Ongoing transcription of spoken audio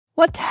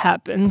What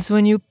happens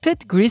when you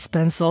pit Grease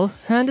Pencil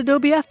and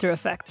Adobe After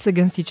Effects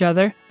against each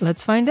other?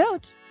 Let's find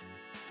out.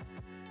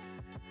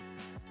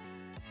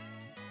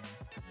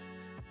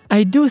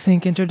 I do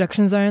think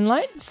introductions are in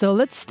line, so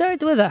let's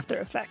start with After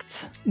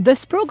Effects.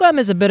 This program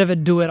is a bit of a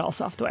do-it-all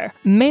software,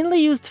 mainly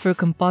used for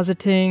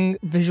compositing,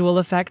 visual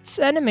effects,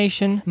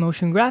 animation,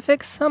 motion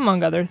graphics,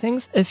 among other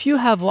things. If you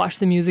have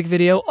watched a music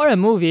video or a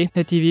movie,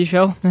 a TV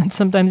show, and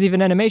sometimes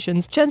even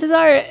animations, chances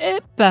are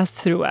it passed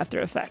through After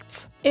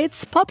Effects.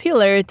 Its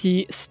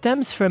popularity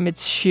stems from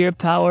its sheer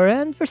power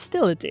and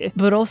versatility,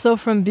 but also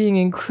from being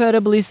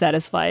incredibly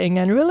satisfying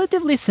and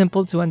relatively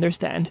simple to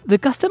understand. The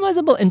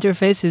customizable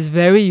interface is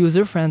very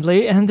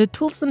user-friendly, and the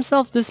tools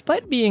themselves,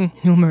 despite being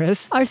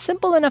numerous, are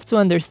simple enough to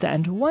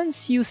understand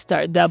once you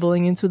start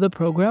dabbling into the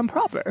program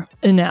proper.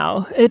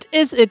 Now, it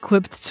is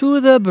equipped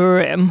to the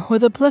brim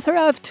with a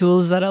plethora of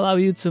tools that allow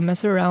you to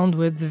mess around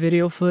with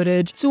video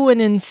footage to an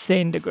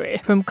insane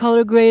degree. From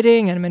color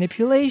grading and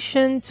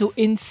manipulation to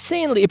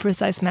insanely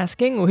precise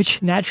masking,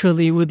 which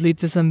naturally would lead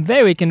to some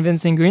very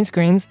convincing green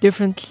screens,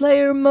 different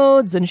layer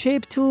modes and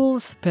shape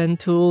tools, pen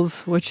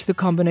tools, which the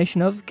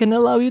combination of can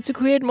allow you to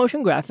create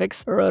motion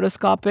graphics,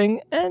 rotoscoping,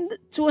 and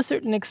to a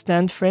certain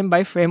extent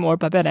frame-by-frame or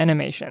puppet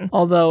animation,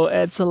 although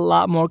it's a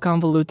lot more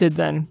convoluted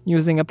than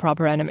using a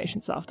proper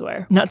animation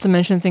software. Not to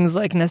mention things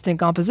like nesting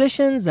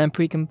compositions and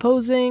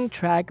pre-composing,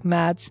 track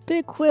mats,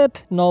 pick whip,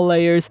 null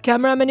layers,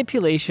 camera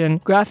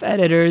manipulation, graph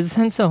editors,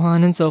 and so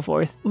on and so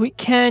forth. We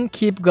can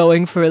keep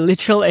going for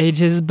literal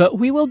ages, but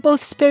we will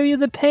both spare you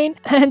the pain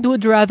and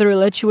would rather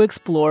let you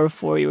explore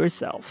for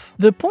yourself.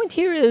 The point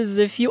here is,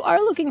 if you are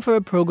looking for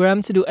a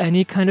program to do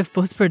any kind of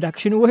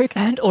post-production work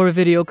and or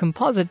video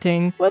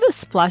compositing with a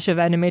splash of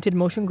animated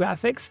motion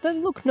graphics,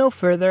 then look no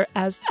further,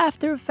 as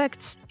After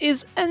Effects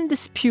is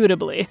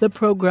indisputably the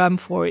program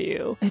for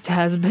you. It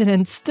has been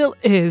and still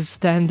is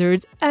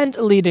standard and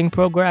leading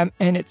program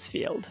in its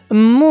field.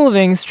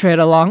 Moving straight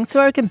along to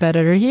our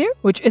competitor here,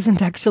 which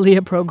isn't actually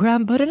a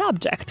program but an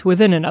object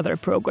within another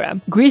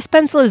program. Grease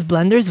Pencil is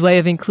Blender's way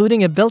of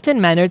including a built-in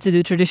manner to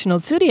do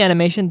traditional 2D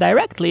animation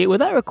directly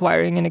without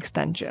requiring an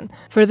extension.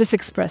 For this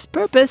express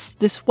purpose,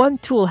 this one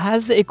tool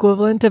has the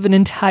equivalent of an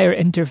entire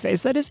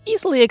interface that is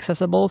easily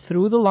accessible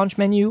through the launch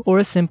menu or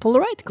a simple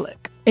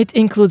right-click. It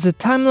includes a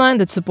timeline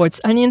that supports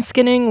onion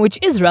skinning, which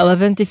is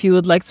relevant if you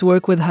would like to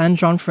work with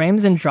hand-drawn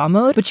frames in draw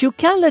mode, but you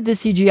can let the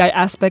CGI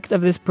aspect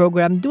of this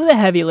program do the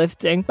heavy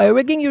lifting by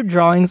rigging your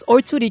drawings or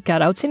 2D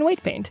cutouts in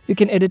weight paint. You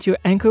can edit your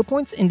anchor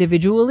points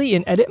individually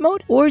in edit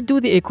mode, or do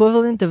the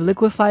equivalent of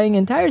liquefying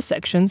entire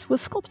sections with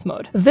sculpt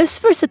mode. This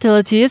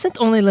versatility isn't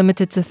only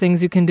limited to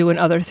things you can do in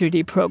other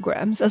 3D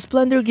programs, as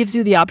Blender gives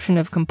you the option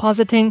of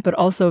compositing, but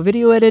also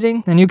video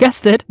editing, and you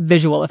guessed it,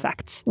 visual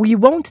effects. We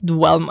won't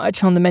dwell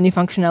much on the many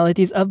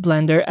functionalities of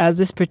Blender, as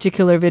this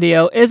particular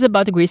video is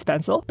about Grease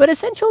Pencil, but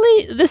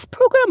essentially this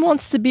program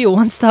wants to be a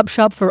one-stop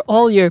shop for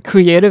all your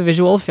creative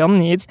visual film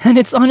needs, and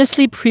it's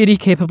honestly pretty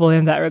capable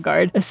in that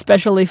regard,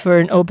 especially for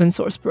an open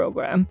source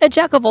program. A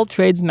jack of all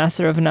trades,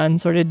 master of none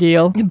sort of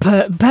deal.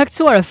 But back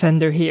to our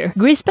offender here.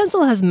 Grease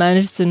Pencil has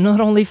managed to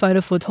not only find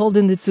a foothold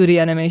in the 2D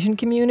animation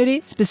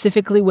community,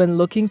 specifically when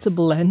looking to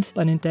blend,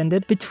 pun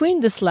intended,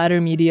 between this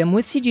latter medium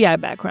with CGI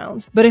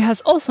backgrounds, but it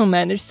has also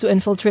managed to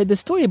infiltrate the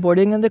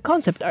storyboarding and the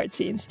concept art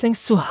scenes,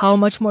 thanks to how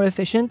much more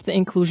efficient the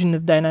inclusion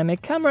of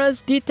dynamic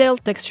cameras,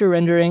 detailed texture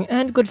rendering,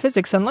 and good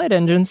physics and light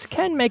engines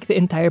can make the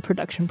entire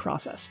production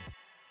process.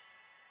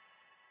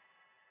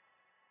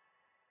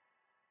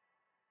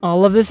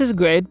 All of this is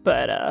great,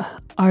 but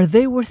are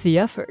they worth the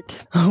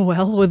effort?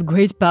 Well, with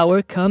great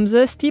power comes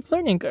a steep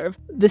learning curve.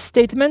 The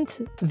statement,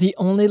 "the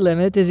only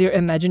limit is your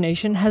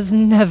imagination," has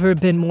never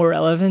been more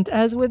relevant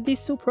as with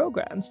these two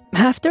programs.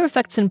 After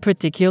Effects in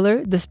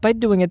particular,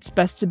 despite doing its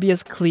best to be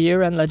as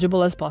clear and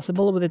legible as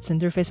possible with its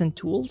interface and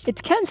tools,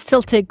 it can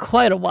still take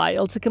quite a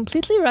while to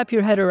completely wrap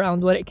your head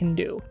around what it can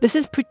do. This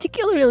is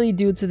particularly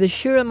due to the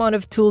sheer amount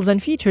of tools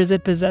and features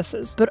it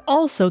possesses, but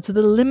also to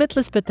the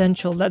limitless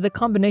potential that the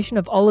combination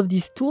of all of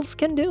these tools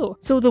can do.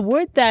 So the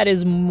word that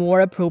is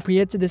more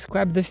appropriate to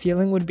describe the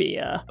feeling would be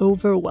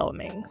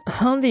overwhelming.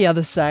 On the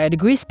other side,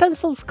 Grease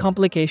Pencil's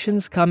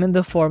complications come in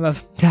the form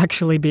of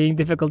actually being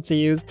difficult to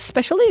use,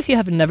 especially if you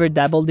have never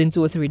dabbled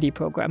into a 3D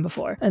program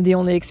before, and the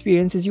only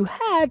experiences you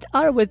had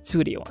are with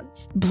 2D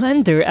ones.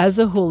 Blender as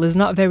a whole is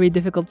not very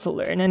difficult to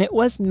learn, and it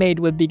was made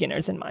with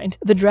beginners in mind.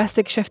 The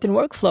drastic shift in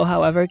workflow,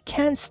 however,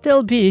 can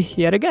still be,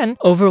 yet again,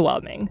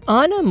 overwhelming.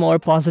 On a more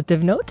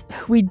positive note,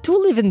 we do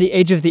live in the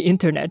age of the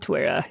internet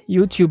where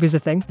YouTube is a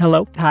thing.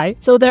 Hello, hi.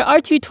 So there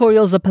are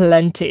tutorials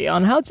aplenty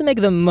on how to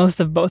make the most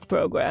of both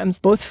programs,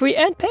 both free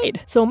and paid.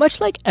 So much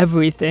like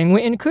everything,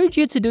 we encourage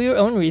you to do your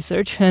own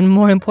research, and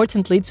more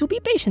importantly, to be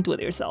patient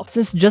with yourself.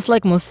 Since just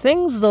like most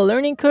things, the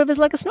learning curve is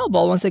like a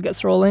snowball once it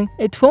gets rolling.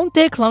 It won't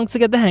take long to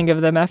get the hang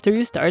of them after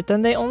you start,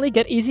 and they only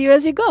get easier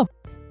as you go.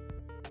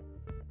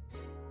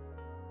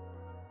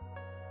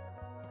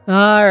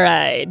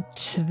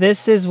 Alright,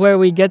 this is where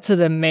we get to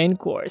the main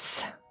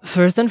course.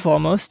 First and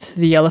foremost,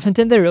 the elephant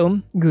in the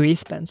room,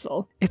 Grease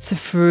Pencil. It's a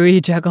free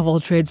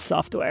jack-of-all-trades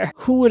software.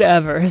 Who would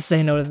ever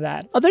say no to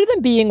that? Other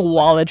than being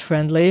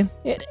wallet-friendly,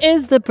 it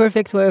is the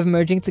perfect way of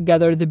merging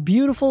together the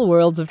beautiful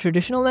worlds of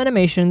traditional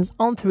animations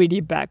on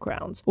 3D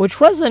backgrounds,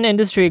 which was an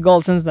industry goal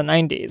since the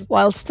 90s,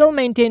 while still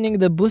maintaining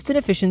the boosted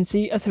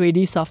efficiency a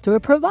 3D software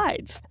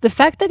provides. The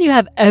fact that you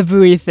have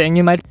everything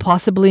you might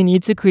possibly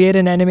need to create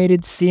an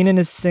animated scene in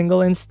a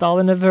single install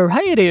in a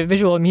variety of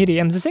visual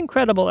mediums is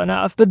incredible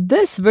enough, but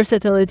this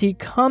versatility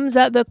comes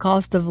at the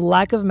cost of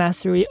lack of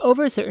mastery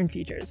over certain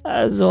features,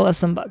 as well as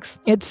some bugs.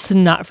 It's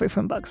not free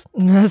from bugs.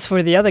 As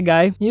for the other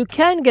guy, you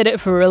can get it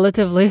for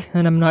relatively,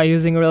 and I'm not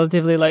using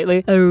relatively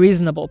lightly, a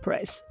reasonable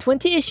price.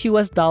 $20-ish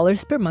US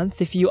per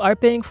month if you are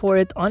paying for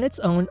it on its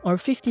own, or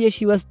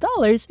 $50-ish US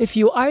if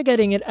you are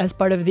getting it as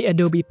part of the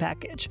Adobe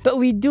package. But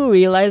we do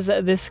realize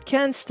that this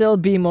can still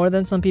be more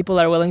than some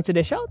people are willing to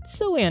dish out,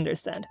 so we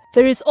understand.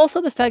 There is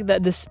also the fact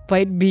that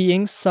despite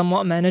being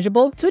somewhat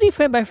manageable, 2D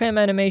frame-by-frame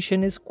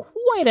animation is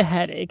quite a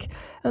headache,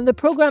 and the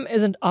program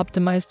isn't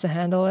optimized to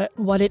handle it.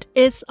 What it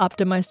is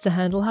optimized to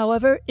handle,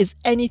 however, is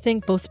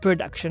anything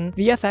post-production,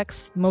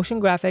 VFX,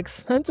 motion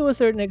graphics, and to a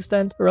certain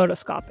extent,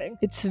 rotoscoping.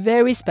 It's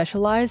very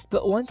specialized,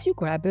 but once you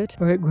grab it,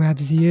 or it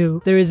grabs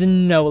you, there is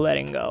no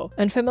letting go.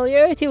 And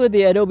familiarity with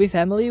the Adobe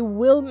family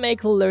will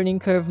make the learning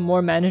curve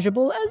more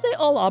manageable, as they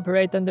all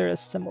operate under a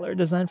similar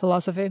design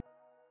philosophy.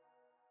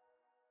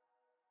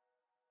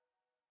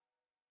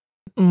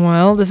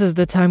 Well, this is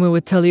the time we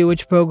would tell you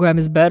which program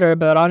is better,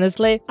 but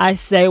honestly, I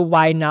say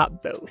why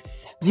not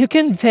both? You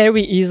can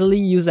very easily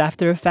use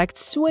After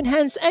Effects to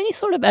enhance any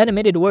sort of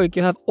animated work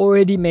you have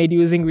already made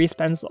using Grease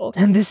Pencil,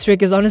 and this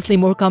trick is honestly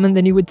more common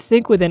than you would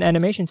think within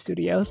animation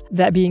studios.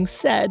 That being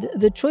said,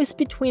 the choice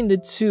between the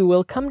two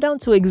will come down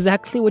to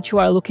exactly what you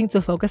are looking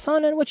to focus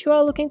on and what you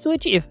are looking to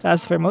achieve.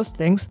 As for most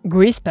things,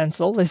 Grease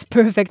Pencil is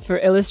perfect for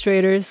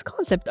illustrators,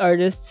 concept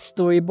artists,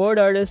 storyboard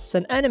artists,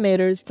 and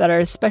animators that are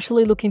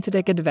especially looking to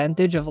take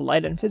advantage of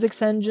light and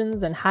physics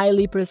engines and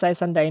highly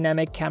precise and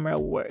dynamic camera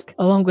work,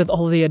 along with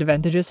all the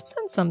advantages,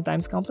 and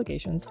sometimes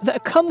complications,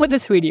 that come with the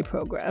 3D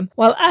program.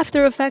 While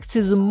After Effects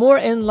is more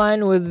in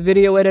line with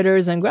video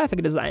editors and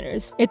graphic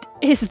designers, it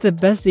is the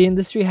best the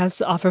industry has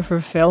to offer for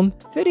film,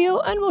 video,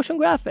 and motion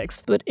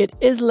graphics, but it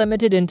is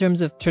limited in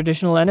terms of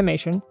traditional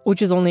animation,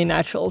 which is only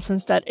natural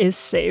since that is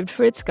saved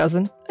for its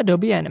cousin,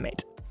 Adobe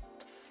Animate.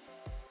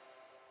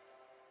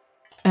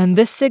 And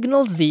this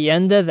signals the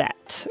end of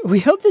that.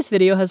 We hope this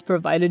video has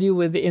provided you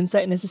with the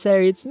insight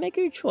necessary to make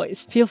your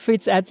choice. Feel free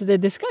to add to the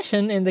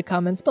discussion in the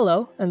comments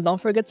below, and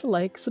don't forget to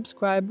like,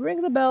 subscribe,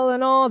 ring the bell,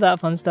 and all that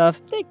fun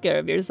stuff. Take care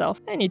of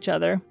yourself and each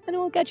other, and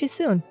we'll catch you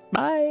soon.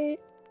 Bye!